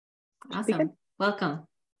Awesome. Welcome.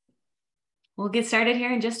 We'll get started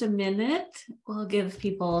here in just a minute. We'll give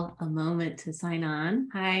people a moment to sign on.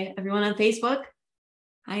 Hi, everyone on Facebook.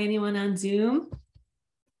 Hi, anyone on Zoom.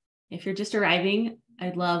 If you're just arriving,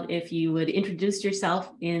 I'd love if you would introduce yourself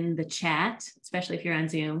in the chat, especially if you're on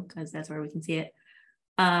Zoom, because that's where we can see it.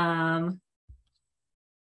 I'd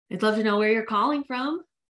love to know where you're calling from. You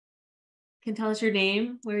can tell us your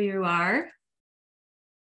name, where you are.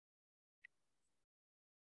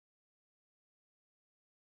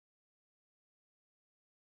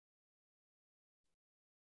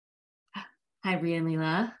 Hi, Bria and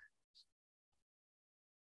Leela.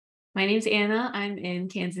 My name's Anna. I'm in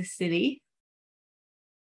Kansas City.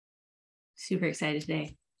 Super excited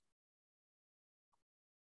today.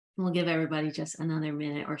 We'll give everybody just another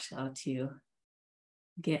minute or so to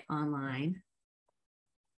get online.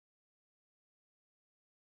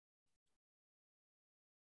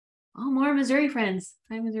 Oh, more Missouri friends.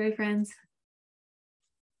 Hi, Missouri friends.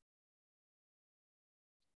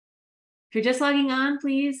 If you're just logging on,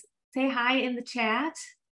 please say hi in the chat.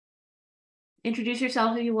 Introduce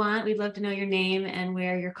yourself if you want. We'd love to know your name and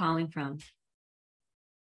where you're calling from.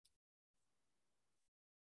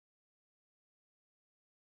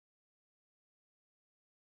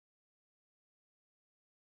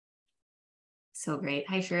 So great.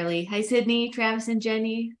 Hi, Shirley. Hi, Sydney, Travis, and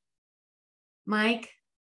Jenny. Mike,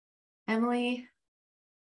 Emily,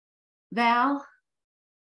 Val.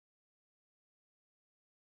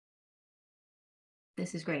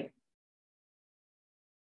 This is great.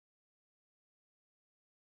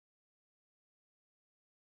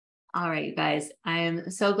 All right, you guys, I am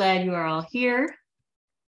so glad you are all here.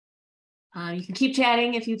 You can keep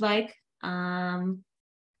chatting if you'd like. I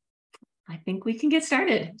think we can get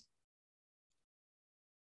started.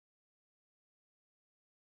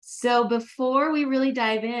 So before we really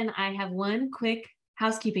dive in, I have one quick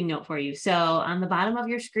housekeeping note for you. So on the bottom of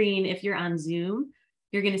your screen, if you're on Zoom,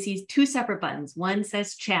 you're going to see two separate buttons. One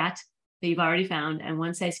says chat that you've already found, and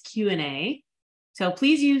one says Q&A. So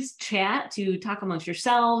please use chat to talk amongst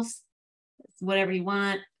yourselves, whatever you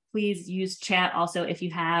want. Please use chat also if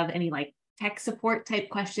you have any like tech support type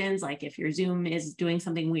questions, like if your Zoom is doing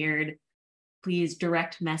something weird, please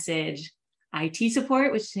direct message IT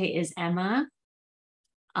support, which today is Emma.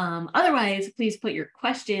 Otherwise, please put your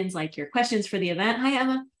questions, like your questions for the event. Hi,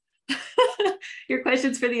 Emma. Your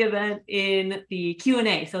questions for the event in the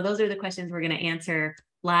Q&A. So those are the questions we're going to answer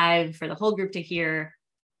live for the whole group to hear.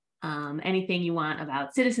 Anything you want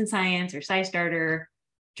about citizen science or SciStarter,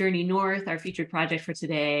 Journey North, our featured project for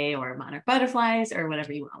today, or Monarch butterflies, or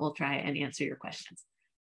whatever you want. We'll try and answer your questions.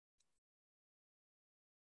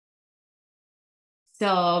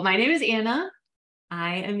 So my name is Anna.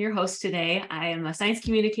 I am your host today. I am a science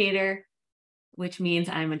communicator, which means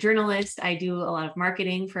I'm a journalist. I do a lot of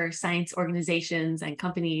marketing for science organizations and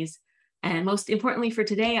companies. And most importantly for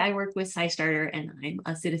today, I work with SciStarter and I'm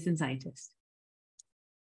a citizen scientist.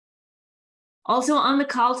 Also on the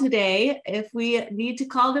call today, if we need to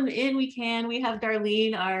call them in, we can. We have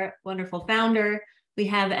Darlene, our wonderful founder. We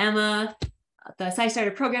have Emma, the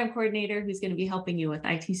SciStarter program coordinator, who's going to be helping you with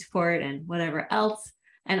IT support and whatever else.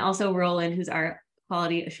 And also Roland, who's our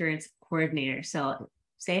quality assurance coordinator. So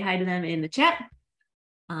say hi to them in the chat.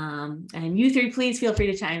 And you three, please feel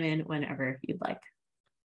free to chime in whenever you'd like.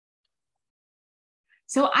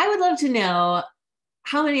 So I would love to know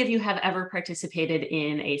how many of you have ever participated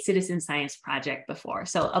in a citizen science project before?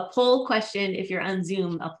 So a poll question, if you're on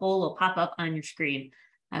Zoom, a poll will pop up on your screen.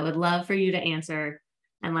 I would love for you to answer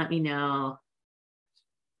and let me know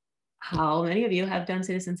how many of you have done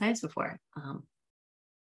citizen science before.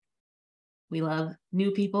 We love new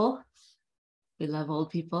people. We love old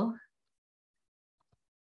people.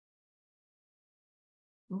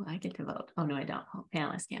 Oh, I get to vote. Oh, no, I don't. Oh,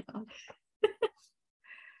 panelists can't vote.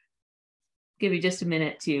 Give you just a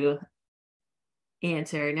minute to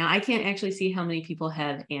answer. Now, I can't actually see how many people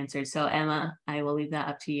have answered. So Emma, I will leave that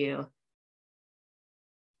up to you.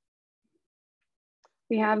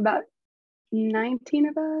 We have about 19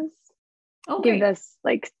 of us. Oh, Give great. this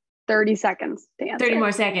like 30 seconds to answer. 30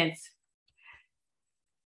 more seconds.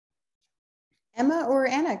 Emma or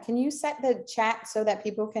Anna, can you set the chat so that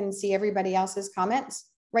people can see everybody else's comments?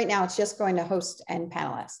 Right now, it's just going to host and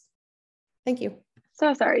panelists. Thank you.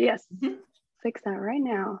 So sorry. Yes. Fix that right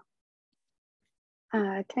now.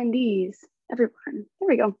 Attendees, everyone. There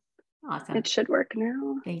we go. Awesome. It should work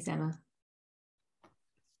now. Thanks, Emma.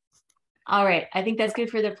 All right. I think that's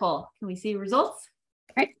good for the poll. Can we see results?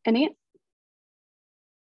 All right. Ending it.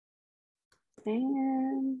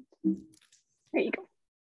 And there you go.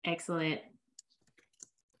 Excellent.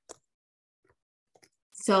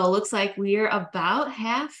 So it looks like we are about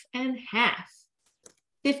half and half.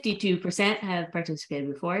 52% have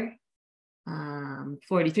participated before.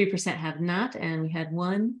 43% have not, and we had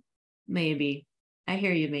one maybe. I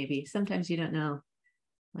hear you, maybe. Sometimes you don't know.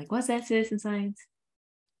 Like, what's that, citizen science?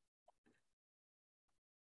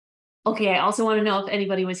 Okay, I also want to know if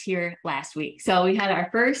anybody was here last week. So we had our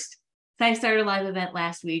first SciStarter live event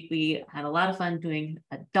last week. We had a lot of fun doing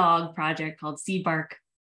a dog project called Seed Bark.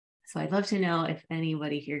 So I'd love to know if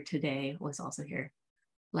anybody here today was also here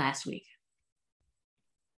last week.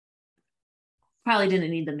 Probably didn't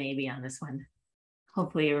need the maybe on this one.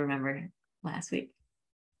 Hopefully you remember last week.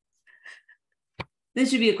 This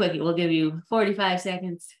should be a quickie. We'll give you 45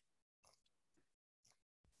 seconds.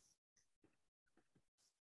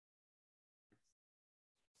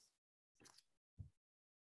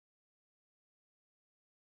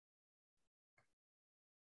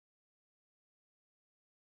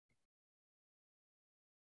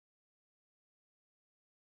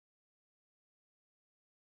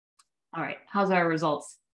 All right, how's our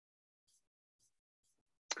results?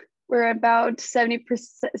 We're about 70%,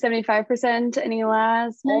 75%. Any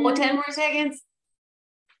last? Oh, 10 more seconds.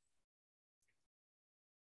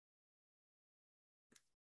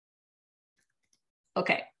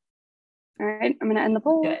 Okay. All right, I'm gonna end the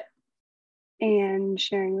poll. Good. And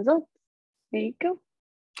sharing results. There you go.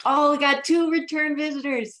 Oh, we got 2 return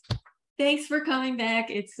visitors. Thanks for coming back.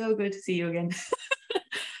 It's so good to see you again.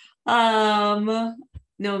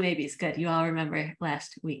 No maybes. Good. You all remember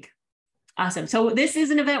last week. Awesome. So this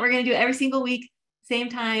is an event we're going to do every single week, same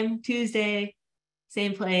time, Tuesday,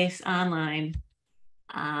 same place, online.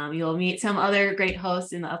 You'll meet some other great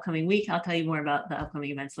hosts in the upcoming week. I'll tell you more about the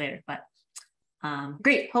upcoming events later, but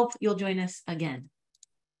great. Hope you'll join us again.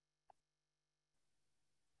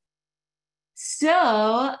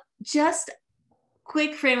 So just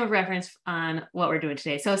quick frame of reference on what we're doing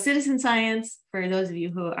today. So citizen science, for those of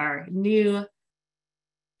you who are new,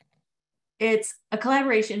 it's a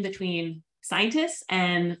collaboration between scientists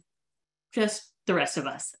and just the rest of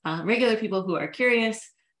us, regular people who are curious,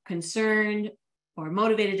 concerned, or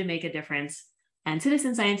motivated to make a difference. And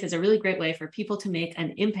citizen science is a really great way for people to make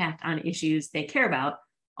an impact on issues they care about,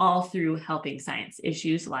 all through helping science,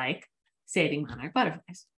 issues like saving monarch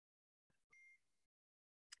butterflies.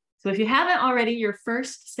 So if you haven't already, your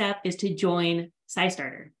first step is to join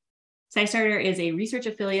SciStarter. SciStarter is a research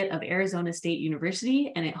affiliate of Arizona State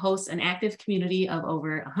University, and it hosts an active community of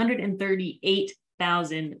over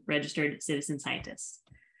 138,000 registered citizen scientists.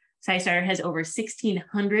 SciStarter has over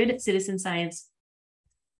 1,600 citizen science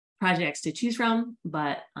projects to choose from,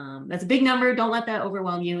 but that's a big number. Don't let that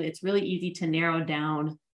overwhelm you. It's really easy to narrow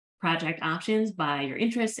down project options by your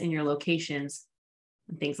interests and your locations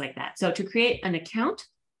and things like that. So to create an account,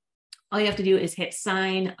 all you have to do is hit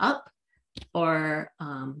sign up or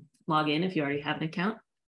log in if you already have an account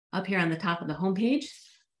up here on the top of the homepage.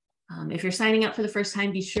 If you're signing up for the first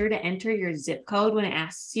time, be sure to enter your zip code when it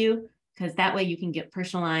asks you, because that way you can get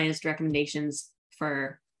personalized recommendations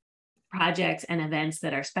for projects and events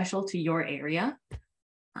that are special to your area.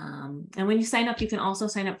 And when you sign up, you can also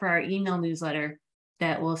sign up for our email newsletter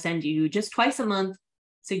that will send you just twice a month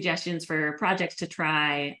suggestions for projects to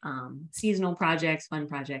try, seasonal projects, fun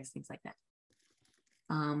projects, things like that.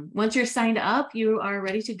 Once you're signed up, you are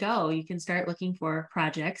ready to go. You can start looking for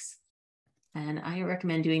projects. And I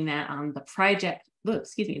recommend doing that on the project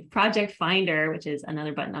finder, which is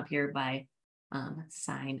another button up here by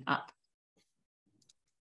sign up.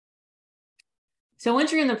 So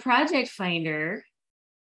once you're in the project finder,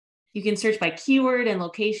 you can search by keyword and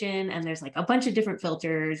location, and there's like a bunch of different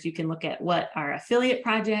filters. You can look at what are affiliate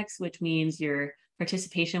projects, which means your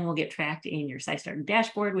participation will get tracked in your SciStarter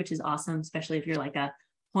dashboard, which is awesome, especially if you're like a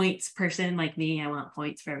points person like me. I want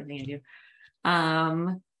points for everything I do.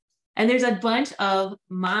 And there's a bunch of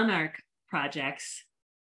Monarch projects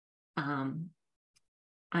on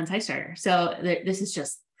SciStarter. So this is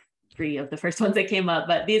just 3 of the first ones that came up,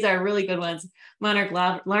 but these are really good ones. Monarch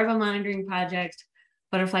larva monitoring project,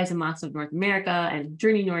 butterflies and moths of North America, and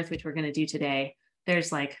Journey North, which we're going to do today.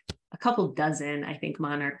 There's like a couple dozen, I think,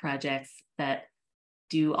 Monarch projects that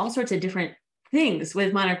do all sorts of different things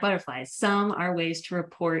with monarch butterflies. Some are ways to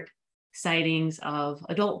report sightings of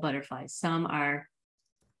adult butterflies. Some are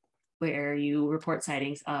where you report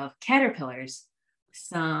sightings of caterpillars.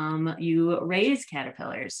 Some you raise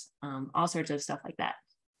caterpillars, all sorts of stuff like that.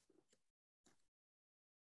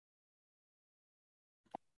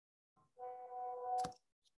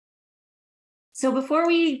 So before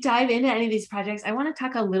we dive into any of these projects, I want to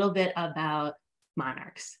talk a little bit about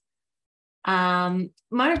monarchs.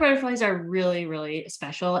 Monarch butterflies are really, really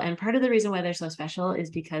special. And part of the reason why they're so special is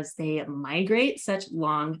because they migrate such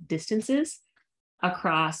long distances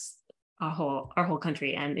across our whole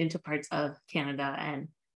country and into parts of Canada and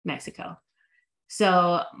Mexico.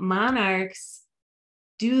 So monarchs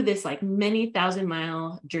do this like many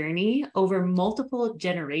 1,000-mile journey over multiple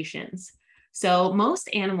generations. So most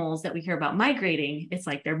animals that we hear about migrating, it's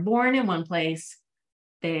like they're born in one place,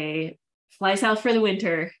 they fly south for the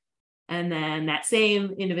winter, and then that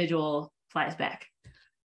same individual flies back.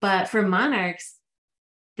 But for monarchs,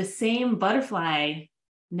 the same butterfly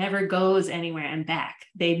never goes anywhere and back.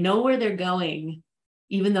 They know where they're going,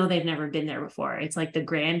 even though they've never been there before. It's like the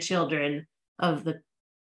grandchildren of the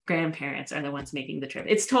grandparents are the ones making the trip.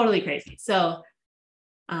 It's totally crazy. So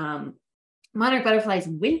monarch butterflies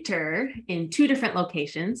winter in 2 different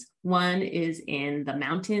locations. One is in the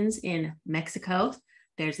mountains in Mexico.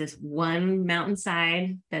 There's this one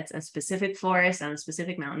mountainside that's a specific forest on a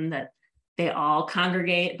specific mountain that they all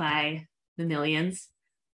congregate by the millions.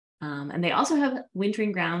 And they also have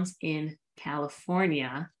wintering grounds in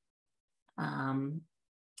California. And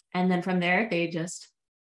then from there, they just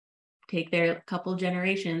take their couple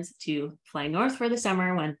generations to fly north for the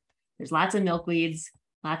summer when there's lots of milkweeds,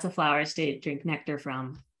 lots of flowers to drink nectar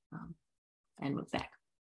from, and move back.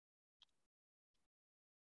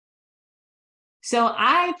 So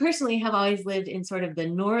I personally have always lived in sort of the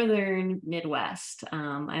northern Midwest.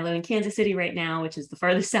 I live in Kansas City right now, which is the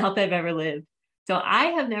farthest south I've ever lived. So I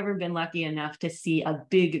have never been lucky enough to see a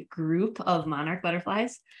big group of monarch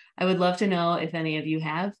butterflies. I would love to know if any of you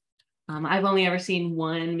have. I've only ever seen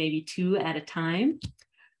 1, maybe 2 at a time.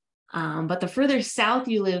 But the further south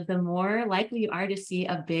you live, the more likely you are to see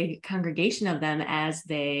a big congregation of them as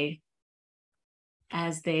they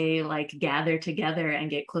like gather together and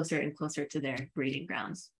get closer and closer to their breeding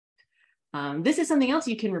grounds. This is something else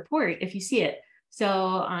you can report if you see it. So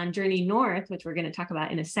on Journey North, which we're going to talk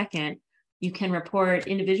about in a second, you can report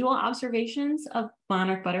individual observations of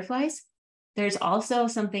monarch butterflies. There's also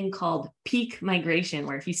something called peak migration,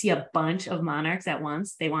 where if you see a bunch of monarchs at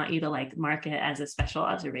once, they want you to like mark it as a special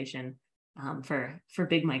observation for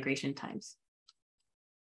big migration times.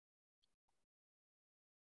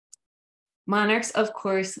 Monarchs, of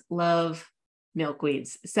course, love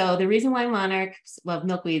milkweeds. So the reason why monarchs love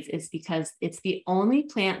milkweeds is because it's the only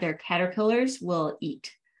plant their caterpillars will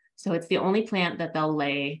eat. So it's the only plant that they'll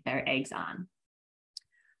lay their eggs on.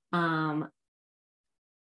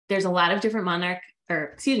 There's a lot of different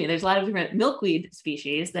there's a lot of different milkweed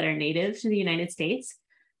species that are native to the United States.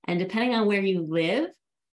 And depending on where you live,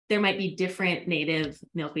 there might be different native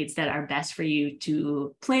milkweeds that are best for you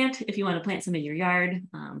to plant if you want to plant some in your yard.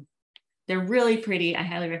 They're really pretty. I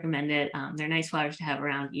highly recommend it. They're nice flowers to have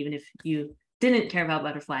around, even if you didn't care about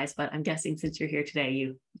butterflies, but I'm guessing since you're here today,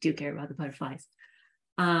 you do care about the butterflies.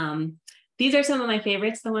 These are some of my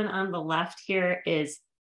favorites. The one on the left here is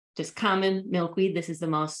just common milkweed. This is the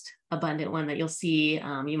most abundant one that you'll see.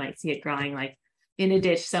 You might see it growing like in a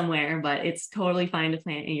ditch somewhere, but it's totally fine to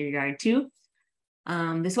plant in your yard too.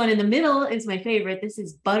 This one in the middle is my favorite. This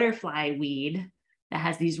is butterfly weed that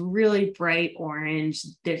has these really bright orange,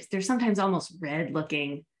 they're sometimes almost red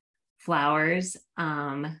looking flowers.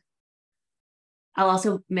 I'll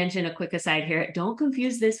also mention a quick aside here. Don't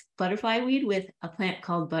confuse this butterfly weed with a plant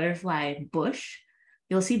called butterfly bush.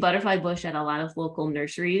 You'll see butterfly bush at a lot of local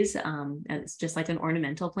nurseries. It's just like an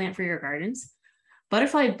ornamental plant for your gardens.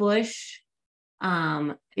 Butterfly bush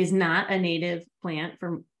is not a native plant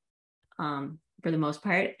for the most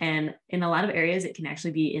part. And in a lot of areas, it can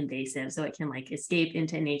actually be invasive. So it can like escape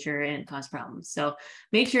into nature and cause problems. So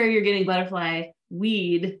make sure you're getting butterfly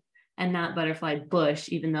weed and not butterfly bush,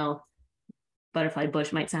 even though butterfly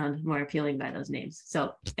bush might sound more appealing by those names.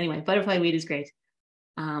 So anyway, butterfly weed is great.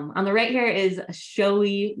 On the right here is a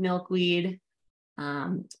showy milkweed.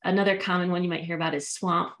 Another common one you might hear about is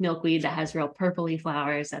swamp milkweed that has real purpley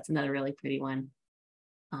flowers. That's another really pretty one.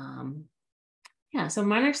 Yeah, so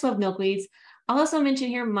monarchs love milkweeds. I'll also mention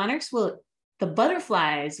here, the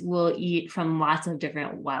butterflies will eat from lots of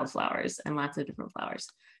different wildflowers and lots of different flowers.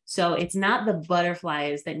 So it's not the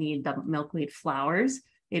butterflies that need the milkweed flowers.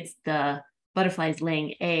 It's the butterflies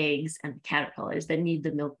laying eggs and the caterpillars that need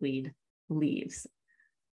the milkweed leaves.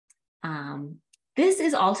 This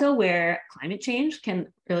is also where climate change can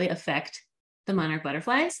really affect the monarch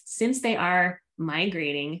butterflies, since they are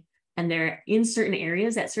migrating and they're in certain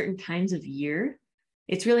areas at certain times of year.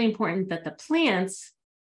 It's really important that the plants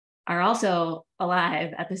are also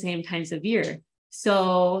alive at the same times of year.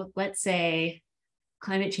 So let's say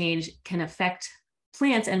climate change can affect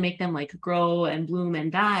plants and make them like grow and bloom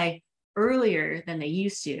and die earlier than they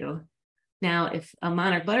used to. Now, if a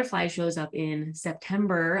monarch butterfly shows up in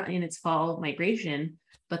September in its fall migration,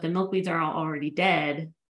 but the milkweeds are all already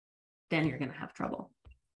dead, then you're going to have trouble.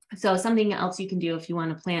 So something else you can do if you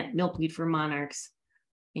want to plant milkweed for monarchs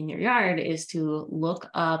in your yard is to look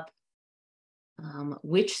up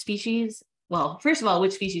which species, well, first of all,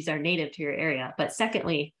 which species are native to your area, but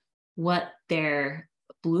secondly, what their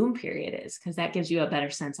bloom period is, because that gives you a better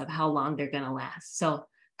sense of how long they're going to last. So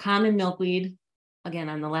common milkweed, again,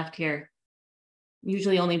 on the left here,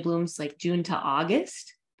 usually only blooms like June to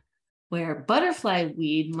August, where butterfly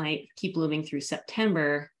weed might keep blooming through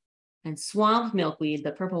September, and swamp milkweed,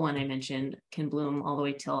 the purple one I mentioned, can bloom all the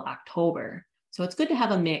way till October. So it's good to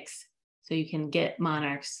have a mix so you can get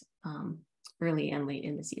monarchs early and late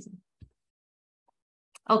in the season.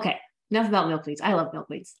 Okay, enough about milkweeds. I love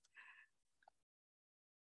milkweeds.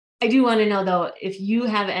 I do want to know though, if you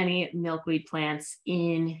have any milkweed plants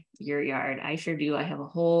in your yard. I sure do. I have a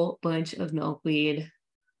whole bunch of milkweed.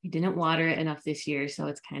 I didn't water it enough this year, so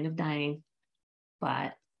it's kind of dying,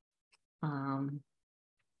 but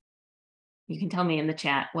you can tell me in the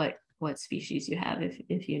chat what species you have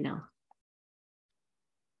if you know.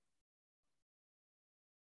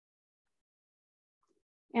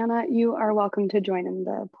 Anna, you are welcome to join in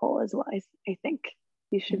the poll as well. I think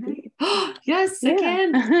you should be. Yes, yeah. I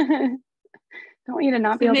can. Don't want you to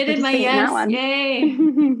not be able to participate in that one. Yay.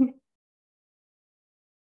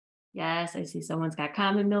 Yes, I see someone's got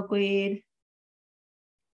common milkweed.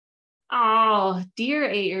 Oh, deer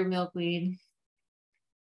ate your milkweed.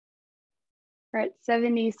 We're at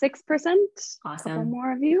 76%. Awesome. A couple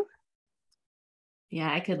more of you. Yeah,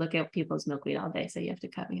 I could look at people's milkweed all day, so you have to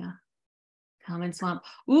cut me off. Common swamp.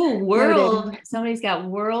 Ooh, world. Noted. Somebody's got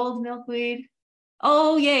world milkweed.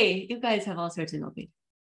 Oh, yay. You guys have all sorts of milkweed.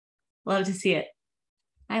 Love to see it.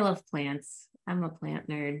 I love plants. I'm a plant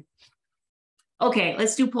nerd. Okay,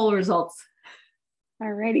 let's do poll results.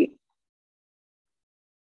 All righty.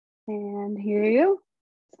 And here you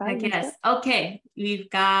go. I guess. Okay, we've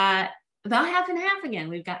got about half and half again.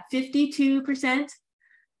 We've got 52%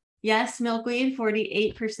 yes milkweed,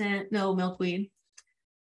 48% no milkweed.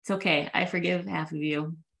 It's okay. I forgive half of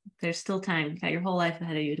you. There's still time. You've got your whole life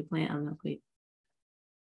ahead of you to plant on milkweed.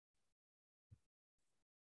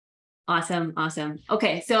 Awesome, awesome.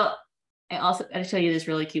 Okay, so I also got to show you this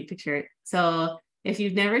really cute picture. So if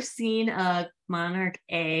you've never seen a monarch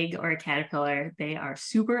egg or a caterpillar, they are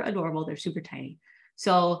super adorable. They're super tiny.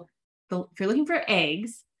 So if you're looking for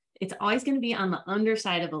eggs, it's always going to be on the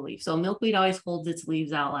underside of the leaf. So milkweed always holds its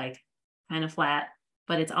leaves out like kind of flat,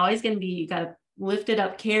 but it's always going to be, you got to lift it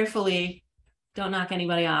up carefully. Don't knock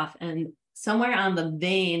anybody off. And somewhere on the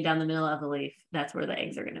vein down the middle of the leaf, that's where the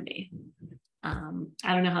eggs are going to be.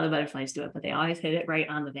 I don't know how the butterflies do it, but they always hit it right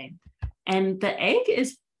on the vein. And the egg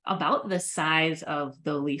is about the size of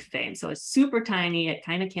the leaf vein. So it's super tiny. It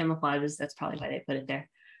kind of camouflages. That's probably why they put it there.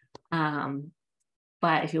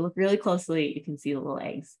 But if you look really closely, you can see the little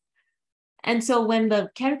eggs. And so when the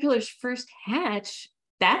caterpillars first hatch,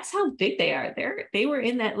 that's how big they are. They were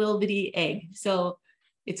in that little bitty egg. So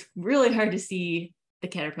it's really hard to see the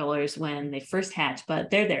caterpillars when they first hatch, but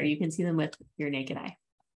they're there. You can see them with your naked eye.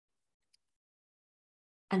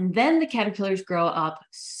 And then the caterpillars grow up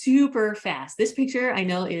super fast. This picture I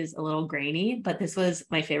know is a little grainy, but this was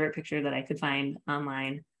my favorite picture that I could find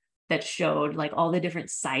online that showed like all the different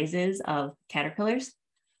sizes of caterpillars.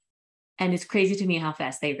 And it's crazy to me how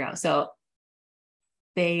fast they grow. So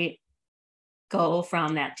they go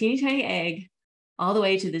from that teeny tiny egg all the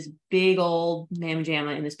way to this big old mamma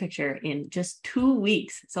jamma in this picture in just 2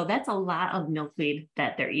 weeks. So that's a lot of milkweed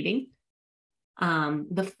that they're eating.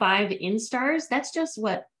 The 5 instars, that's just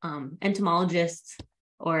what entomologists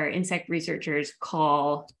or insect researchers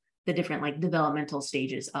call the different like developmental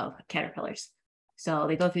stages of caterpillars. So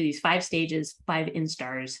they go through these 5 stages, 5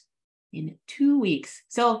 instars in 2 weeks.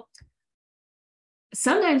 So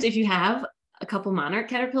sometimes if you have a couple monarch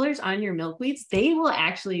caterpillars on your milkweeds, they will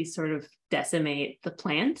actually sort of decimate the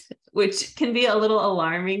plant, which can be a little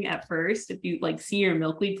alarming at first. If you like see your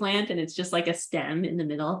milkweed plant and it's just like a stem in the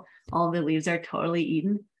middle, all the leaves are totally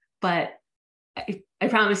eaten. But I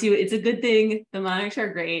promise you, it's a good thing. The monarchs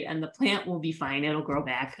are great and the plant will be fine. It'll grow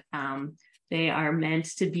back. They are meant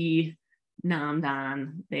to be nommed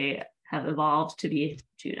on. They have evolved to be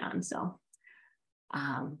chewed on. So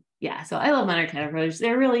yeah, so I love monarch caterpillars.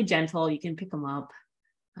 They're really gentle. You can pick them up.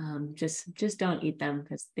 Just don't eat them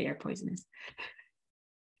because they are poisonous.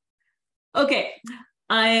 Okay,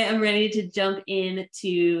 I am ready to jump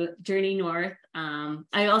into Journey North.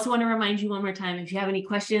 I also want to remind you one more time, if you have any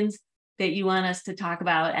questions that you want us to talk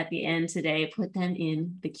about at the end today, put them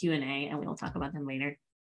in the Q&A and we'll talk about them later.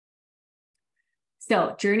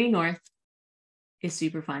 So Journey North, is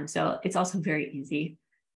super fun. So it's also very easy.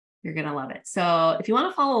 You're going to love it. So if you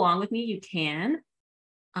want to follow along with me, you can.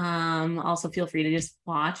 Also feel free to just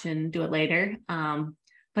watch and do it later.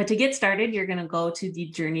 But to get started, you're going to go to the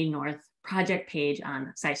Journey North project page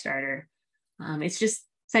on SciStarter. It's just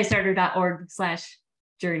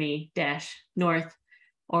scistarter.org/journey-north,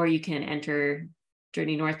 or you can enter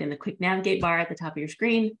Journey North in the quick navigate bar at the top of your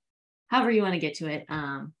screen, however you want to get to it.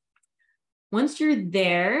 Once you're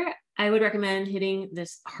there, I would recommend hitting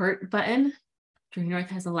this heart button. Journey North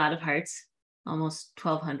has a lot of hearts, almost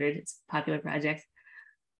 1,200. It's a popular project.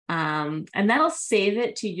 And that'll save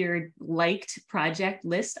it to your liked project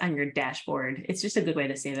list on your dashboard. It's just a good way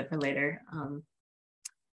to save it for later.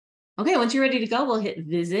 Okay, once you're ready to go, we'll hit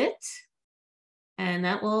visit, and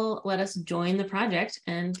that will let us join the project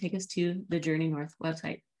and take us to the Journey North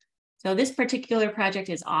website. So this particular project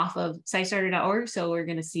is off of SciStarter.org, so we're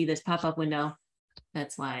going to see this pop-up window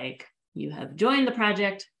that's like, you have joined the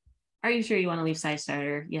project. Are you sure you want to leave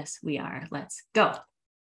SciStarter? Yes, we are. Let's go.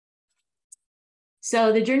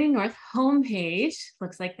 So the Journey North homepage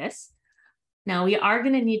looks like this. Now we are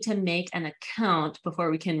going to need to make an account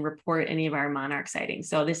before we can report any of our Monarch sightings.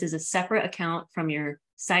 So this is a separate account from your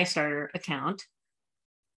SciStarter account.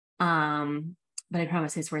 But I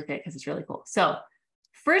promise it's worth it because it's really cool. So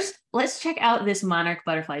first, let's check out this Monarch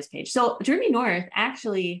butterflies page. So Journey North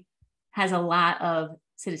actually has a lot of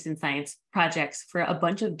citizen science projects for a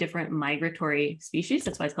bunch of different migratory species.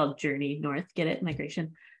 That's why it's called Journey North. Get it?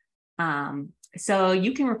 Migration. So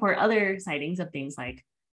you can report other sightings of things like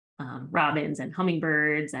robins and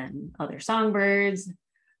hummingbirds and other songbirds.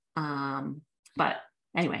 But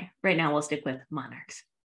anyway, right now we'll stick with monarchs.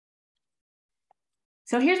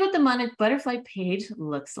 So here's what the Monarch butterfly page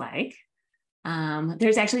looks like.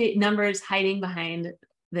 There's actually numbers hiding behind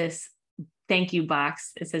this thank you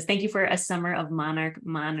box. It says, thank you for a summer of monarch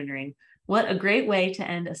monitoring. What a great way to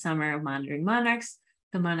end a summer of monitoring monarchs.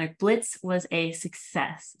 The Monarch Blitz was a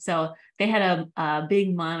success. So they had a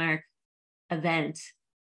big monarch event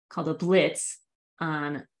called a Blitz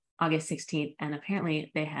on August 16th. And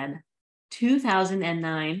apparently they had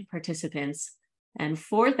 2,009 participants and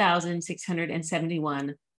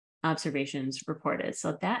 4,671 observations reported.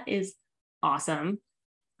 So that is awesome.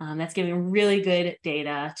 That's giving really good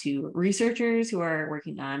data to researchers who are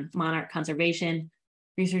working on monarch conservation.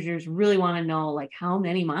 Researchers really want to know like how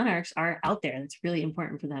many monarchs are out there. That's really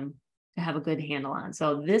important for them to have a good handle on.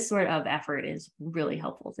 So this sort of effort is really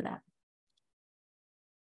helpful to that.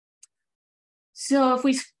 So if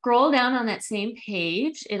we scroll down on that same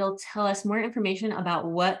page, it'll tell us more information about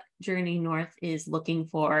what Journey North is looking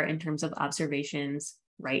for in terms of observations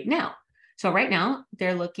right now. So right now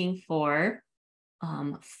they're looking for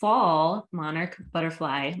fall monarch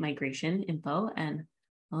butterfly migration info and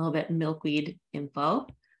a little bit milkweed info.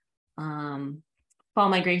 Fall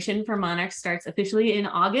migration for monarchs starts officially in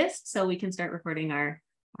August, so we can start recording our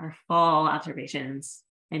fall observations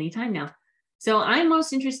anytime now. So I'm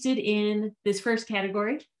most interested in this first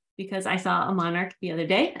category because I saw a monarch the other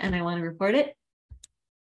day and I want to report it.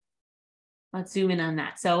 Let's zoom in on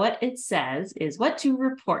that. So what it says is what to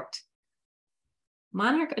report.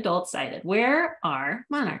 Monarch adults sighted. Where are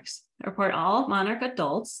monarchs? Report all monarch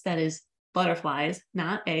adults, that is butterflies,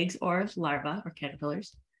 not eggs or larvae or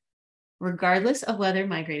caterpillars, regardless of whether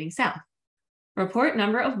migrating south. Report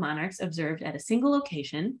number of monarchs observed at a single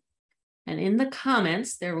location. And in the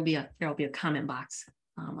comments, there will be a comment box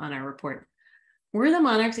on our report. Were the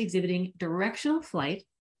monarchs exhibiting directional flight?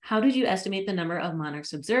 How did you estimate the number of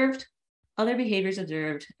monarchs observed? Other behaviors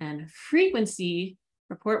observed and frequency.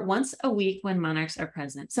 Report once a week when monarchs are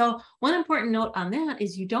present. So one important note on that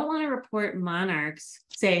is you don't want to report monarchs,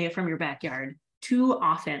 say from your backyard, too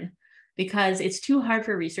often, because it's too hard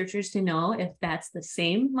for researchers to know if that's the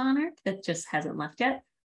same monarch that just hasn't left yet,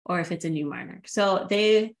 or if it's a new monarch. So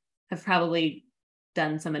they have probably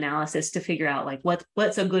done some analysis to figure out like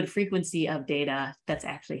what's a good frequency of data that's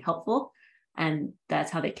actually helpful. And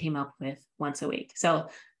that's how they came up with once a week. So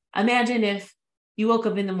imagine if you woke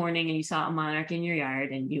up in the morning and you saw a monarch in your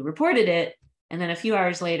yard and you reported it. And then a few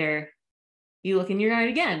hours later, you look in your yard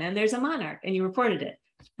again and there's a monarch and you reported it.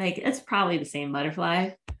 Like it's probably the same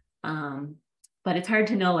butterfly. But it's hard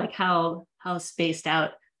to know like how spaced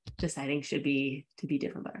out the sightings should be to be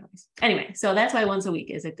different butterflies. Anyway, so that's why once a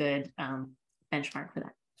week is a good benchmark for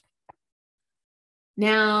that.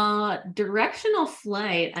 Now, directional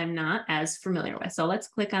flight, I'm not as familiar with. So let's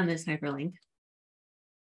click on this hyperlink.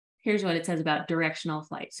 Here's what it says about directional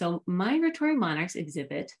flight. So migratory monarchs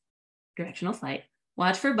exhibit directional flight.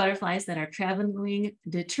 Watch for butterflies that are traveling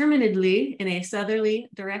determinedly in a southerly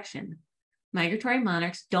direction. migratory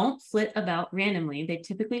monarchs don't flit about randomly. They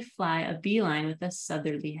typically fly a beeline with a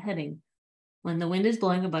southerly heading. When the wind is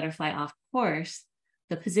blowing a butterfly off course,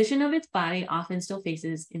 the position of its body often still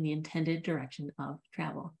faces in the intended direction of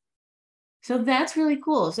travel. So that's really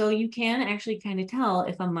cool. So you can actually kind of tell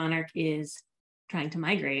if a monarch is trying to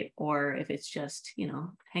migrate or if it's just,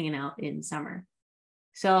 hanging out in summer.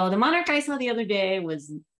 So the monarch I saw the other day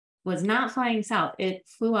was not flying south. It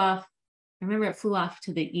flew off. I remember it flew off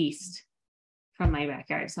to the east from my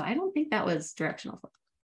backyard. So I don't think that was directional flight.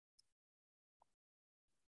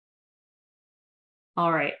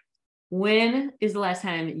 All right. When is the last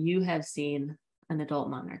time you have seen an adult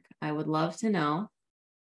monarch? I would love to know.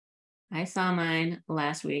 I saw mine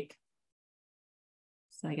last week.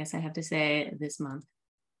 So I guess I have to say this month.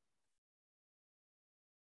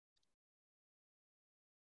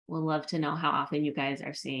 We'll love to know how often you guys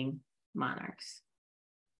are seeing monarchs.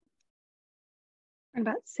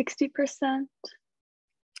 About 60%.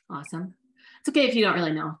 Awesome. It's okay if you don't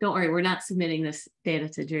really know. Don't worry, we're not submitting this data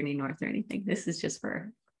to Journey North or anything. This is just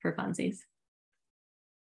for funsies.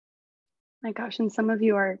 My gosh, and some of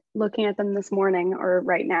you are looking at them this morning or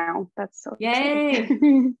right now. That's so Yay!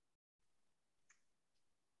 exciting.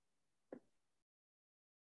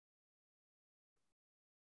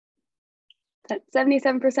 At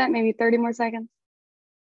 77%, maybe 30 more seconds.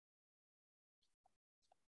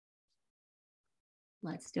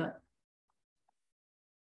 Let's do it.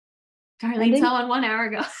 Darlene saw one 1 hour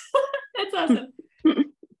ago. That's awesome.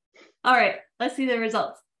 All right, let's see the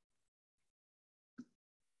results.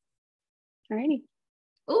 All righty.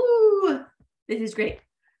 Ooh, this is great.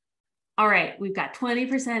 All right, we've got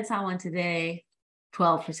 20% saw one today,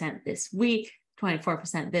 12% this week,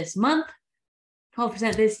 24% this month,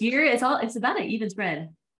 12% this year. It's about an even spread.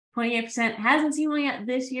 28% hasn't seen one yet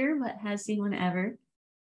this year, but has seen one ever.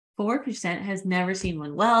 4% has never seen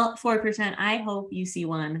one. Well, 4%, I hope you see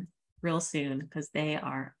one real soon because they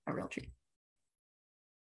are a real treat.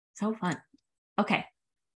 So fun. Okay.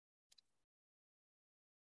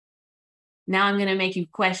 Now I'm going to make you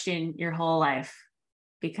question your whole life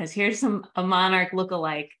because here's a monarch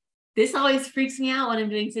lookalike. This always freaks me out when I'm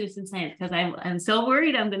doing citizen science because I'm so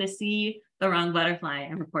worried I'm going to see the wrong butterfly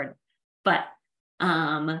and report it. But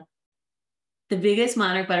the biggest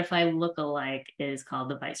monarch butterfly lookalike is called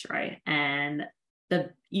the viceroy. And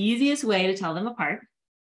the easiest way to tell them apart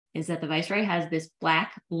is that the viceroy has this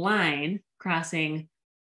black line crossing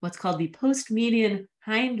what's called the post-median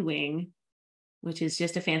hind wing, which is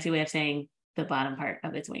just a fancy way of saying the bottom part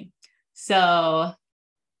of its wing. So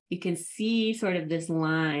you can see sort of this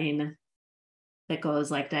line that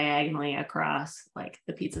goes like diagonally across like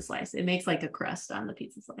the pizza slice. It makes like a crust on the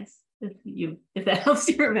pizza slice, if that helps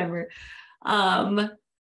you remember.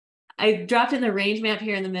 I dropped in the range map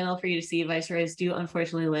here in the middle for you to see. Viceroys do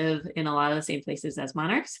unfortunately live in a lot of the same places as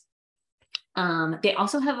monarchs. They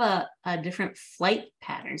also have a different flight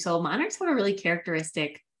pattern. So monarchs have a really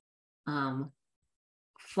characteristic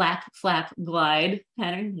flap, glide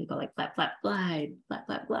pattern. You go like flap, glide,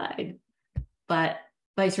 flap, glide. But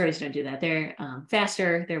viceroys don't do that. They're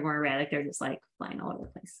faster, they're more erratic, they're just like flying all over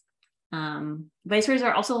the place. Viceroys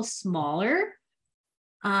are also smaller,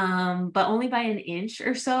 but only by an inch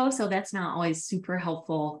or so. So that's not always super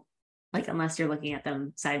helpful, like unless you're looking at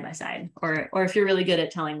them side by side, or if you're really good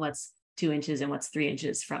at telling what's 2 inches and what's 3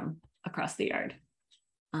 inches from across the yard.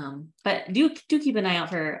 But do keep an eye out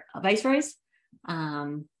for viceroys.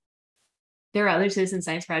 There are other citizen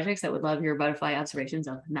science projects that would love your butterfly observations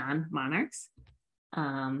of non-monarchs.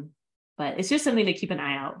 But it's just something to keep an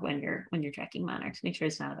eye out when you're tracking monarchs. Make sure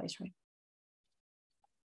it's not a viceroy.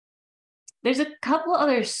 There's a couple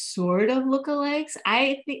other sort of lookalikes.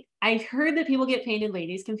 I heard that people get painted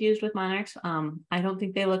ladies confused with monarchs. I don't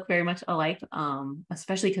think they look very much alike,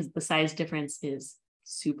 especially because the size difference is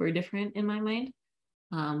super different in my mind.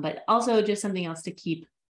 But also just something else to keep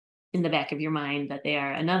in the back of your mind that they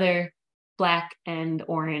are another black and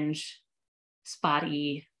orange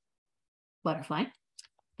spotty butterfly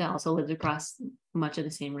that also lives across much of the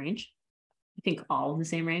same range. I think all of the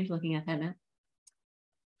same range, looking at that map.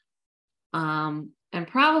 And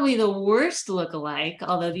probably the worst lookalike,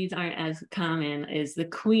 although these aren't as common, is the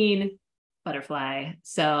queen butterfly.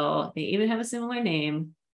 So they even have a similar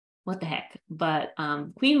name. What the heck? But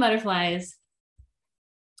queen butterflies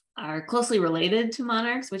are closely related to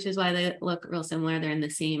monarchs, which is why they look real similar. They're in the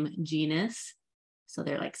same genus. So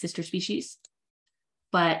they're like sister species.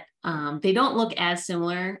 But they don't look as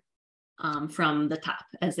similar from the top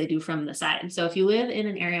as they do from the side. So if you live in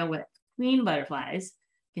an area with queen butterflies,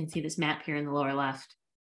 you can see this map here in the lower left.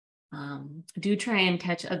 Do try and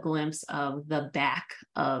catch a glimpse of the back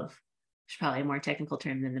of, there's probably a more technical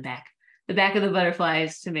term than the back, the back of the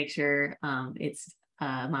butterflies to make sure it's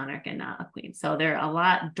a monarch and not a queen. So they're a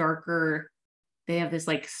lot darker. They have this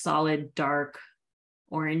like solid, dark,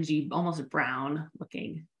 orangey, almost brown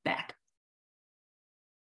looking back.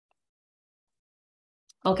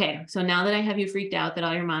 Okay, so now that I have you freaked out that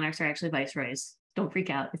all your monarchs are actually viceroys, don't freak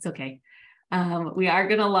out, it's okay. We are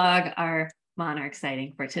gonna log our monarch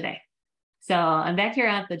sighting for today. So I'm back here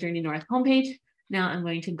at the Journey North homepage. Now I'm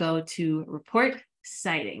going to go to report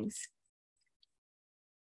sightings.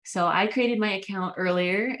 So I created my account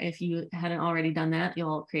earlier. If you hadn't already done that,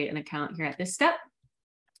 you'll create an account here at this step.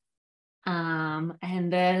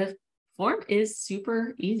 And the form is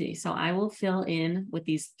super easy. So I will fill in with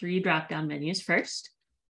these 3 drop-down menus first.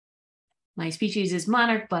 My species is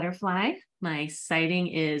monarch butterfly. My sighting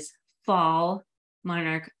is fall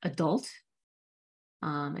monarch adult.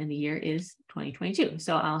 And the year is 2022.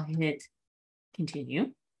 So I'll hit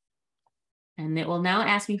continue. And it will now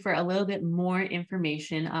ask me for a little bit more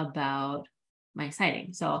information about my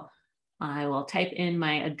sighting. So I will type in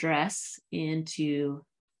my address into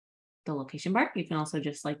the location bar. You can also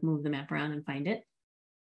just like move the map around and find it.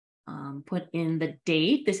 Put in the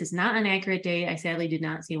date. This is not an accurate date. I sadly did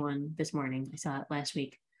not see one this morning. I saw it last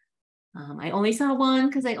week. I only saw one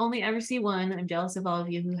because I only ever see one. I'm jealous of all of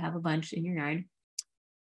you who have a bunch in your yard.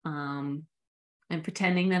 I'm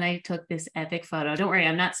pretending that I took this epic photo. Don't worry,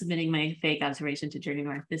 I'm not submitting my fake observation to Journey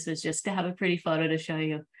North. This was just to have a pretty photo to show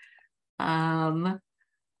you. Upload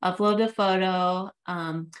the photo.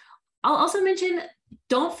 I'll also mention,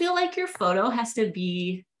 don't feel like your photo has to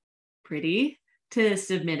be pretty to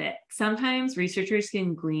submit it. Sometimes researchers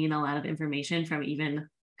can glean a lot of information from even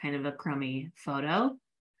kind of a crummy photo.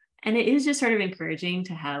 And it is just sort of encouraging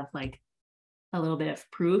to have like a little bit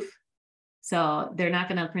of proof. So they're not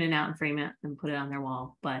going to print it out and frame it and put it on their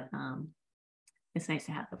wall, but it's nice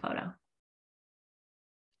to have the photo.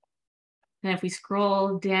 And if we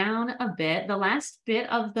scroll down a bit, the last bit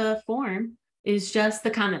of the form is just the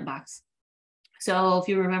comment box. So if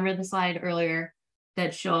you remember the slide earlier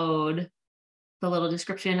that showed the little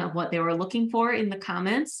description of what they were looking for in the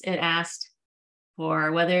comments, it asked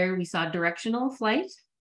for whether we saw directional flight.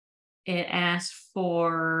 It asked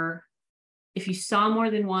for if you saw more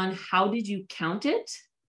than one, how did you count it?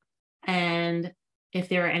 And if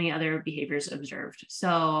there were any other behaviors observed.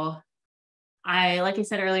 So like I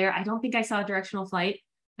said earlier, I don't think I saw directional flight.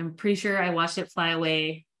 I'm pretty sure I watched it fly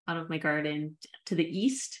away out of my garden to the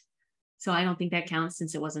east. So I don't think that counts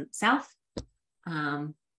since it wasn't south.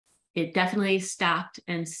 It definitely stopped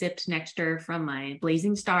and sipped nectar from my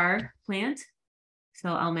blazing star plant. So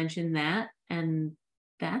I'll mention that. And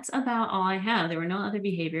that's about all I have. There were no other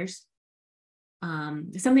behaviors.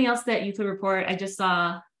 Something else that you could report, I just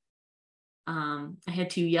saw, I had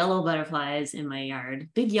 2 yellow butterflies in my yard.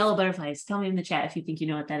 Big yellow butterflies. Tell me in the chat if you think you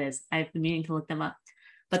know what that is. I've been meaning to look them up.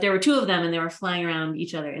 But there were 2 of them and they were flying around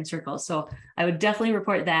each other in circles. So I would definitely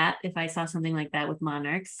report that if I saw something like that with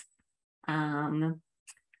monarchs.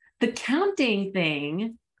 The counting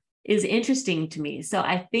thing is interesting to me. So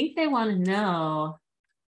I think they want to know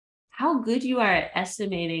how good you are at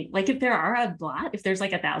estimating, like if there are a lot, if there's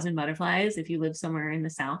like 1,000 butterflies, if you live somewhere in the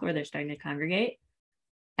South where they're starting to congregate,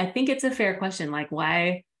 I think it's a fair question. Like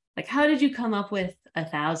why, like how did you come up with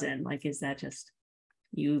 1,000? Like, is that just,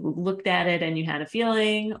 you looked at it and you had a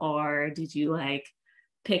feeling, or did you like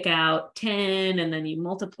pick out 10 and then you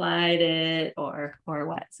multiplied it or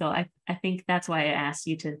what? So I think that's why I asked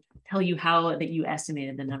you to tell you how that you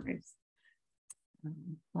estimated the numbers.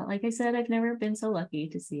 But like I said, I've never been so lucky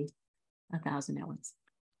to see 1,000 at once.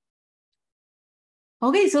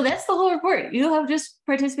 Okay, so that's the whole report. You have just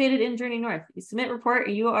participated in Journey North. You submit report,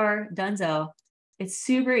 you are donezo. It's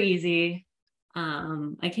super easy.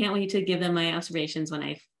 I can't wait to give them my observations when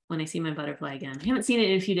I see my butterfly again. I haven't seen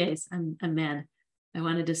it in a few days. I'm mad. I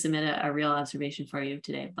wanted to submit a real observation for you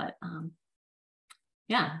today, but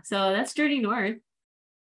yeah, so that's Journey North.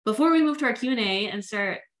 Before we move to our Q&A and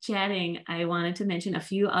start chatting, I wanted to mention a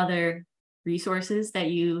few other resources that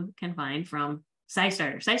you can find from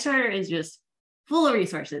SciStarter. SciStarter is just full of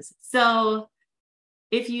resources. So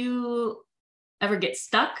if you ever get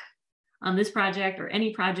stuck on this project or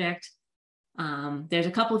any project, there's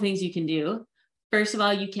a couple of things you can do. First of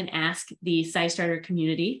all, you can ask the SciStarter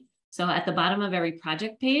community. So at the bottom of every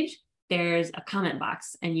project page, there's a comment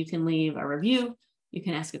box and you can leave a review. You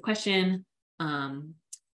can ask a question.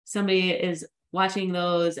 Somebody is watching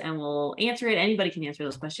those and will answer it. Anybody can answer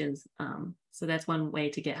those questions. So that's one way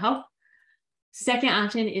to get help. Second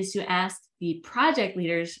option is to ask the project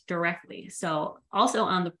leaders directly. So also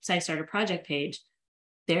on the SciStarter project page,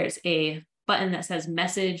 there's a button that says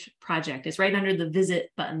message project. It's right under the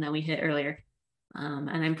visit button that we hit earlier. And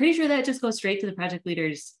I'm pretty sure that just goes straight to the project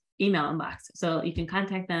leader's email inbox. So you can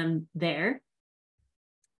contact them there.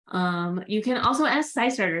 You can also ask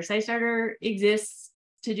SciStarter. SciStarter exists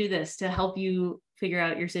to do this, to help you figure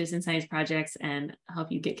out your citizen science projects and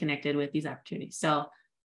help you get connected with these opportunities. So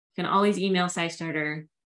you can always email SciStarter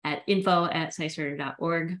at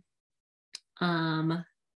info@scistarter.org.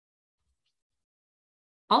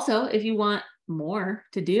 Also, if you want more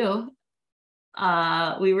to do,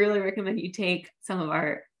 we really recommend you take some of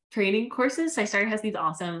our training courses. SciStarter has these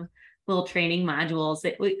awesome little training modules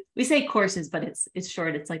that we say courses, but it's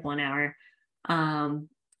short. It's like 1 hour.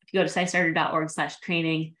 If you go to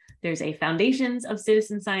scistarter.org/training, there's a Foundations of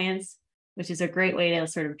Citizen Science, which is a great way to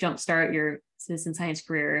sort of jumpstart your citizen science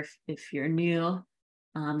career if you're new.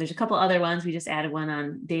 There's a couple other ones. We just added one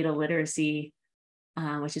on data literacy,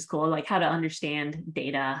 which is cool, like how to understand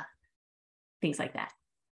data, things like that.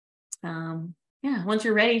 Yeah, once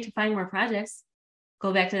you're ready to find more projects,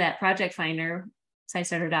 go back to that project finder,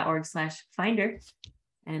 scistarter.org/finder,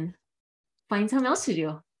 and find something else to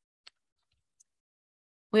do.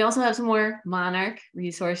 We also have some more Monarch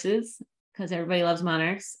resources because everybody loves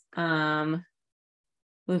Monarchs.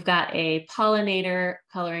 We've got a pollinator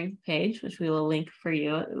coloring page, which we will link for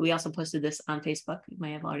you. We also posted this on Facebook. You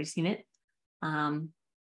might have already seen it. If you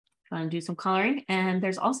want to do some coloring. And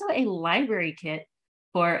there's also a library kit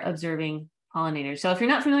for observing pollinators. So if you're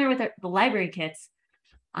not familiar with the library kits,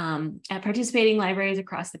 at participating libraries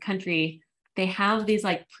across the country, they have these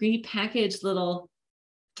like pre-packaged little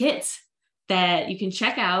kits that you can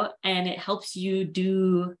check out, and it helps you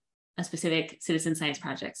do a specific citizen science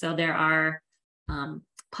project. So there are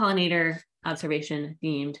pollinator observation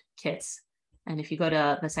themed kits. And if you go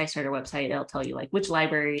to the SciStarter website, it'll tell you like which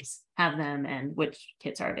libraries have them and which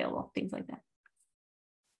kits are available, things like that.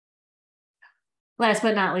 Last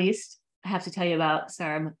but not least, I have to tell you about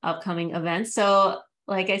some upcoming events. So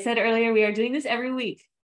like I said earlier, we are doing this every week.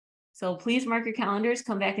 So please mark your calendars,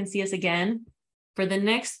 come back and see us again. For the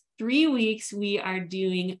next 3 weeks, we are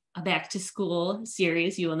doing a back to school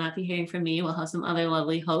series. You will not be hearing from me. We'll have some other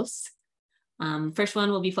lovely hosts. First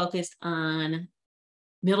one will be focused on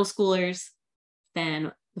middle schoolers,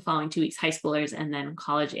 then the following 2 weeks, high schoolers, and then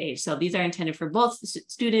college age. So these are intended for both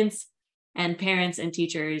students and parents and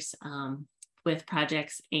teachers with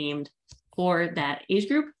projects aimed for that age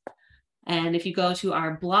group. And if you go to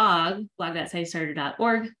our blog,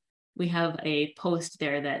 blog.scistarter.org, we have a post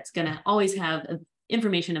there that's going to always have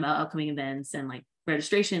information about upcoming events and like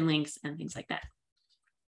registration links and things like that.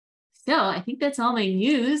 So I think that's all my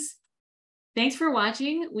news. Thanks for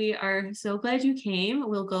watching. We are so glad you came.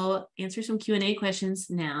 We'll go answer some Q&A questions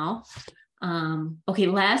now. Okay,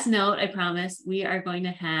 last note, I promise, we are going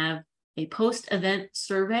to have a post-event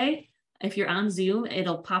survey. If you're on Zoom,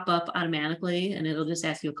 it'll pop up automatically and it'll just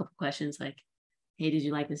ask you a couple questions like, hey, did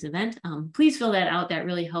you like this event? Please fill that out. That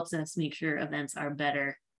really helps us make sure events are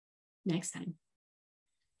better next time.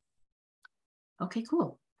 Okay,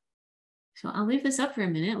 cool. So I'll leave this up for a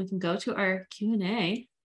minute. We can go to our Q&A.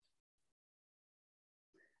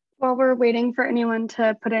 While we're waiting for anyone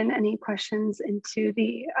to put in any questions into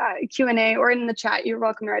the Q&A or in the chat, you're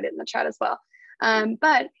welcome to write it in the chat as well.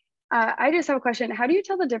 But I just have a question. How do you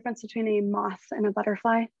tell the difference between a moth and a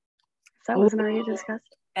butterfly? So that wasn't already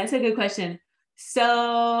discussed. That's a good question.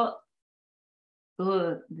 So,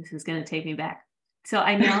 this is going to take me back. So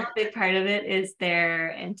I know a big part of it is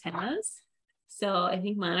their antennas. So I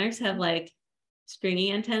think monarchs have like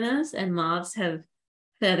stringy antennas and moths have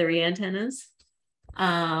feathery antennas.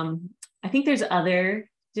 I think there's other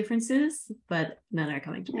differences, but none are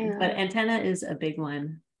coming to mind. But antenna is a big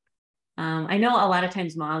one. I know a lot of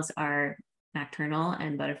times moths are nocturnal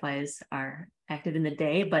and butterflies are active in the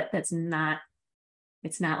day, but that's not,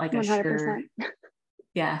 it's not like 100%. A sure,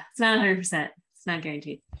 yeah, it's not 100%. It's not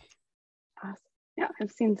guaranteed. Awesome. Yeah,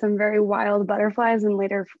 I've seen some very wild butterflies and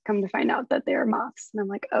later come to find out that they're moths. And I'm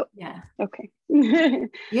like, oh, yeah, okay.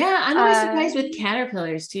 Yeah, I'm always surprised with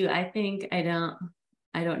caterpillars too. I think I don't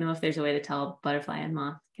know if there's a way to tell butterfly and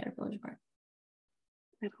moth caterpillars apart.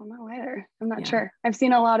 I don't know either. I'm not sure. I've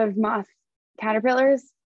seen a lot of moth caterpillars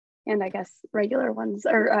and I guess regular ones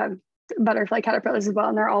or butterfly caterpillars as well,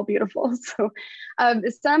 and they're all beautiful. So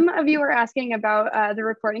some of you are asking about the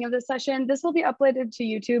recording of this session. This will be uploaded to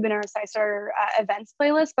YouTube in our SciStarter events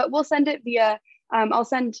playlist, but we'll send it via, I'll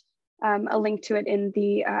send a link to it in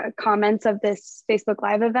the comments of this Facebook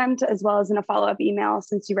Live event, as well as in a follow-up email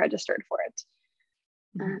since you registered for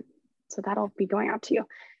it. So that'll be going out to you.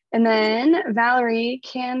 And then Valerie,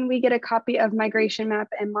 can we get a copy of Migration Map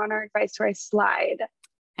and Monarch Viceroy Slide?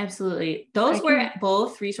 Absolutely. Those were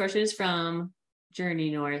both resources from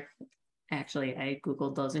Journey North. Actually, I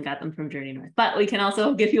Googled those and got them from Journey North, but we can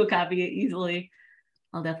also give you a copy easily.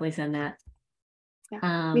 I'll definitely send that.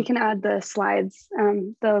 Yeah, we can add the slides,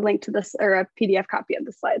 the link to this, or a PDF copy of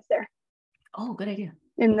the slides there. Oh, good idea.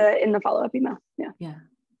 In the follow-up email. Yeah. Yeah.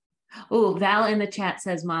 Oh, Val in the chat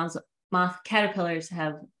says moth caterpillars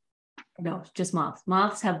have, no, just moths.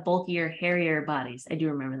 Moths have bulkier, hairier bodies. I do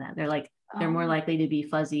remember that. They're like, they're more likely to be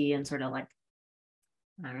fuzzy and sort of like,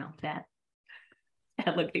 I don't know, fat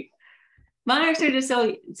looking. Monarchs are just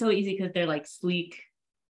so easy because they're like sleek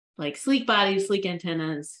bodies, sleek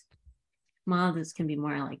antennas. Moths can be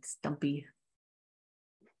more like stumpy.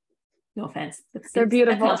 No offense. They're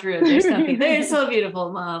beautiful. That sounds rude. They're stumpy. They're so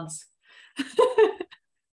beautiful, moths.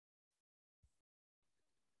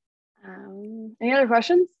 Any other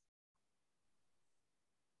questions?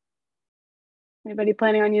 Anybody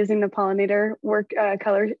planning on using the pollinator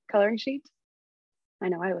coloring sheet? I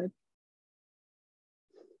know I would.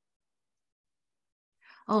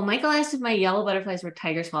 Oh, Michael asked if my yellow butterflies were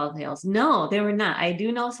tiger swallowtails. No, they were not. I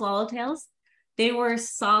do know swallowtails. They were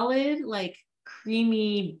solid, like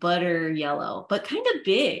creamy butter yellow, but kind of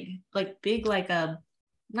big like a,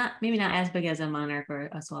 maybe not as big as a monarch or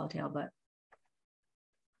a swallowtail, but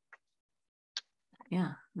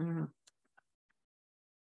yeah, I don't know.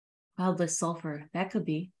 Cloudless sulfur, that could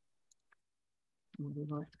be.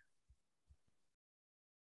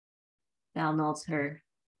 Val knows her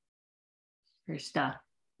stuff.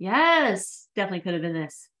 Yes, definitely could have been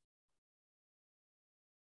this.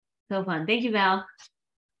 So fun. Thank you, Val.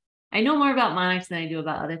 I know more about monarchs than I do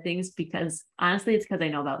about other things because honestly, it's because I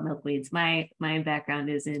know about milkweeds. My background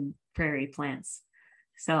is in prairie plants.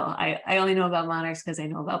 So I only know about monarchs because I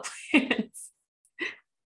know about plants.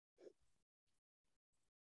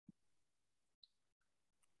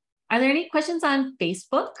 Are there any questions on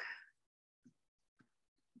Facebook?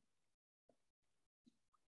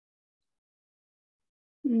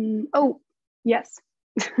 Oh, yes.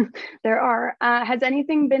 There are. Has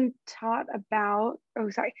anything been taught about,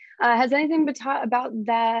 has anything been taught about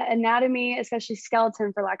the anatomy, especially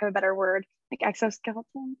skeleton, for lack of a better word, like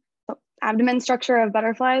exoskeleton, so abdomen structure of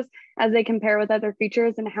butterflies as they compare with other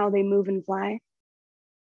creatures and how they move and fly?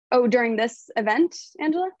 Oh, during this event,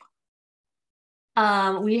 Angela?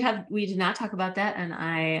 We did not talk about that, and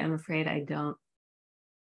I am afraid I don't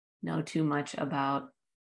know too much about.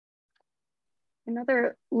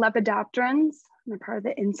 Another lepidopterans. They're part of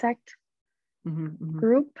the insect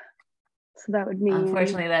group. So that would mean,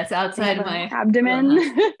 unfortunately, that's outside my abdomen.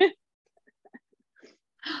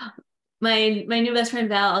 My new best friend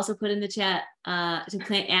Val also put in the chat to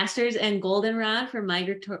plant asters and goldenrod for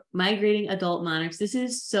migrating adult monarchs. This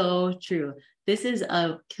is so true. This is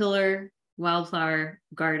a killer wildflower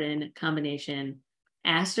garden combination.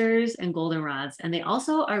 Asters and goldenrods, and they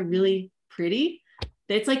also are really pretty.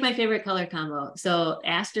 It's like my favorite color combo. So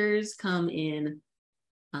asters come in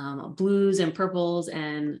blues and purples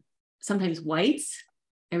and sometimes whites.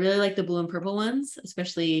 I really like the blue and purple ones,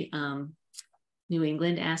 especially New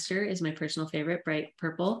England aster is my personal favorite, bright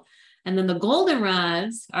purple. And then the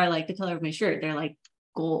goldenrods are like the color of my shirt. They're like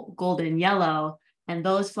golden yellow. And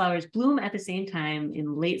those flowers bloom at the same time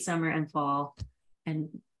in late summer and fall. And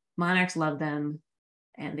monarchs love them.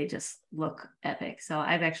 And they just look epic. So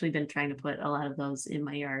I've actually been trying to put a lot of those in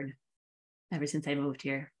my yard ever since I moved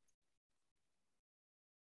here.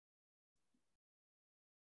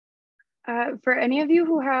 For any of you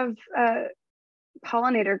who have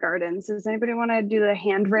pollinator gardens, does anybody want to do the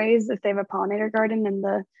hand raise if they have a pollinator garden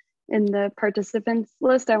in the participants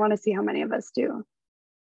list? I want to see how many of us do.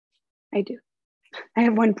 I do. I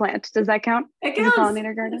have one plant. Does that count? It counts. As a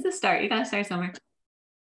pollinator garden? It's a start. You gotta start somewhere.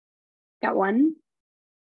 Got one.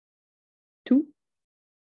 Two.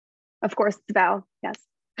 Of course, it's Val. Yes.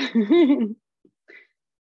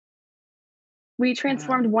 We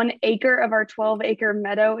transformed 1 acre of our 12-acre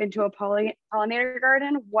meadow into a pollinator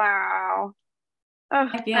garden. Wow. Oh,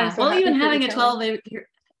 yeah. so well, even having a 12-acre,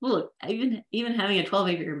 look, even having a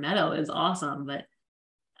 12-acre meadow is awesome, but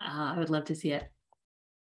I would love to see it.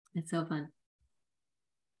 It's so fun.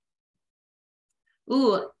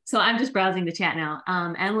 Ooh, so I'm just browsing the chat now.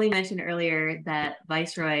 Emily mentioned earlier that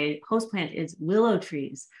Viceroy host plant is willow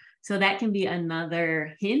trees. So that can be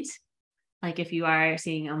another hint. Like if you are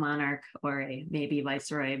seeing a monarch or a maybe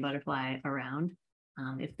Viceroy butterfly around,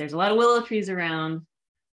 if there's a lot of willow trees around,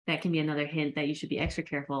 that can be another hint that you should be extra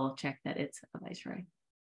careful. Check that it's a Viceroy.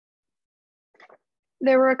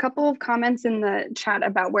 There were a couple of comments in the chat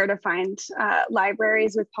about where to find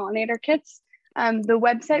libraries with pollinator kits. The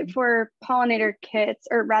website for pollinator kits,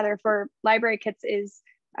 or rather for library kits, is,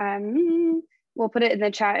 we'll put it in the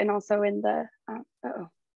chat and also in the,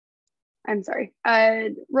 I'm sorry.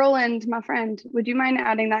 Roland, my friend, would you mind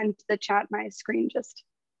adding that into the chat? My screen just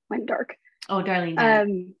went dark. Oh,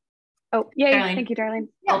 Darlene. Oh, yay. Darlene. Thank you, Darlene.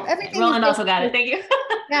 Yeah, everything Roland also got it. Thank you.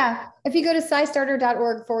 Yeah. If you go to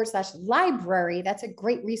SciStarter.org/library, that's a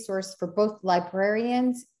great resource for both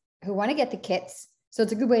librarians who want to get the kits. So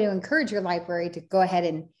it's a good way to encourage your library to go ahead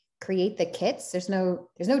and create the kits. There's no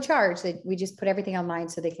charge. We just put everything online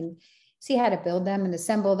so they can see how to build them and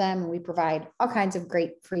assemble them. And we provide all kinds of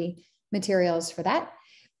great free materials for that.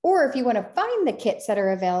 Or if you want to find the kits that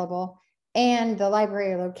are available and the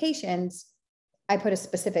library locations, I put a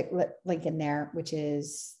specific link in there, which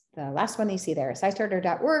is the last one you see there,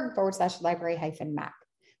 SciStarter.org/library-map.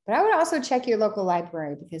 But I would also check your local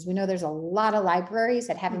library because we know there's a lot of libraries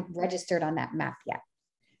that haven't registered on that map yet.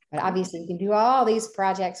 But obviously you can do all these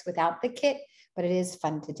projects without the kit, but it is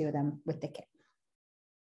fun to do them with the kit.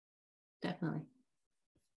 Definitely.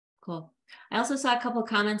 Cool. I also saw a couple of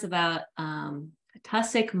comments about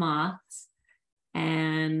tussock moths.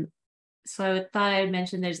 And so I thought I'd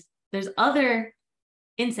mention there's other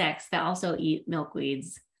insects that also eat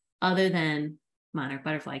milkweeds other than monarch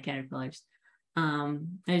butterfly caterpillars.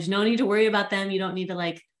 There's no need to worry about them. You don't need to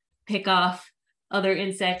like pick off other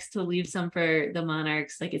insects to leave some for the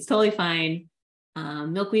monarchs. Like it's totally fine.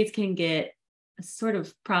 Milkweeds can get sort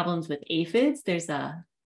of problems with aphids. There's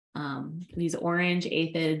these orange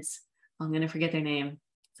aphids. I'm going to forget their name.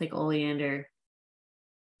 It's like oleander,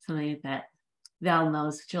 something like that. Val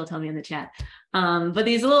knows, she'll tell me in the chat. But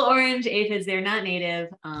these little orange aphids, they're not native,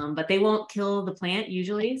 but they won't kill the plant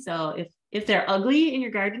usually. So if they're ugly in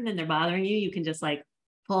your garden and they're bothering you, you can just like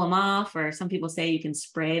pull them off, or some people say you can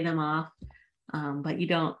spray them off, but you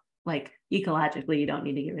don't, like ecologically, you don't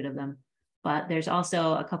need to get rid of them. But there's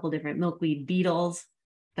also a couple different milkweed beetles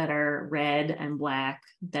that are red and black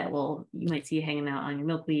that you might see hanging out on your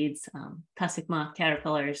milkweeds. Tussock moth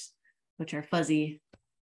caterpillars, which are fuzzy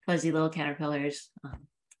little caterpillars.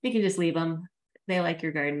 You can just leave them. They like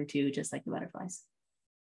your garden too, just like the butterflies.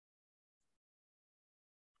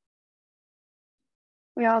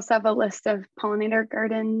 We also have a list of pollinator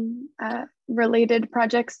garden related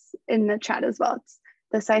projects in the chat as well. It's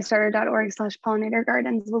the SciStarter.org/pollinator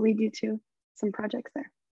gardens will lead you to some projects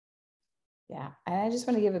there. Yeah, I just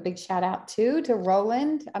want to give a big shout out too to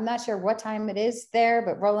Roland. I'm not sure what time it is there,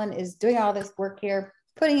 but Roland is doing all this work here,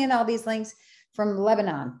 putting in all these links from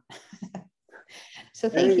Lebanon. So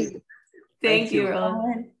thank you. Thank you,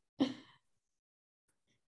 Roland.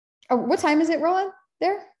 Oh, what time is it, Roland,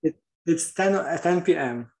 there? It's 10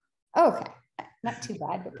 p.m. Oh, okay, not too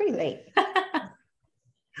bad, but pretty late.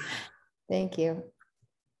 Thank you.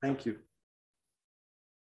 Thank you.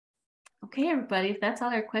 Okay, everybody, if that's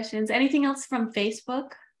all our questions, anything else from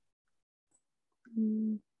Facebook?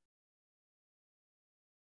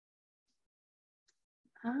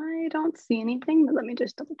 I don't see anything, but let me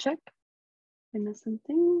just double check. I missed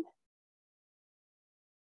something.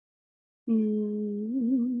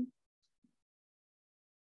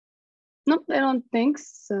 Nope, I don't think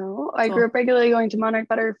so. I grew up regularly going to Monarch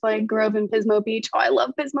Butterfly Grove and Pismo Beach. Oh, I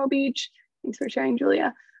love Pismo Beach. Thanks for sharing,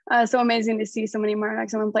 Julia. So amazing to see so many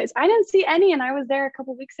monarchs in one place. I didn't see any, and I was there a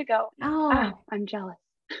couple weeks ago. Oh, I'm jealous.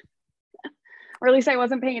 Or at least I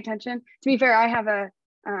wasn't paying attention. To be fair, I have a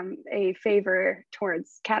favor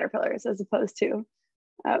towards caterpillars as opposed to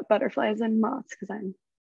butterflies and moths because I'm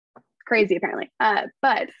crazy apparently.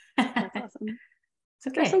 But that's awesome. It's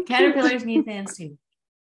okay. So caterpillars need fans too.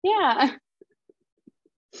 Yeah.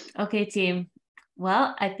 Okay, team.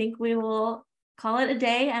 Well, I think we will call it a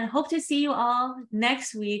day and hope to see you all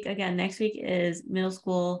next week. Again, next week is middle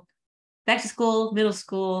school, back to school, middle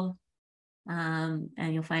school. And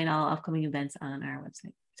you'll find all upcoming events on our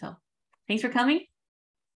website. So thanks for coming.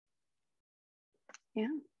 Yeah.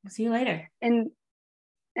 We'll see you later. And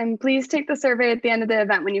please take the survey at the end of the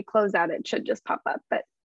event. When you close out, it should just pop up. But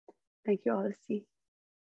thank you all to see.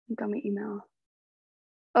 I got my email.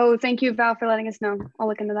 Oh, thank you, Val, for letting us know. I'll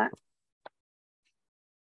look into that.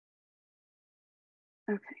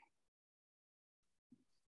 Okay.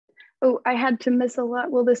 Oh, I had to miss a lot.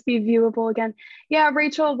 Will this be viewable again? Yeah,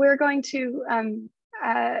 Rachel, we're going to,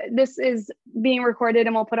 this is being recorded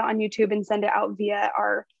and we'll put it on YouTube and send it out via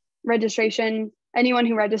our registration. Anyone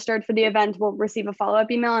who registered for the event will receive a follow-up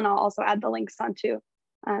email, and I'll also add the links onto,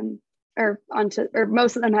 or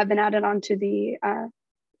most of them have been added onto the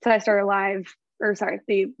SciStarter live, or sorry,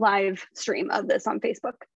 the live stream of this on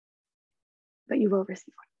Facebook. But you will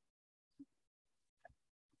receive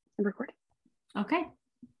one. Recording. Okay.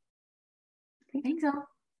 Thanks all.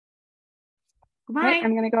 Goodbye. Right,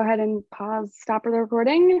 I'm going to go ahead and stop the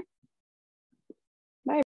recording.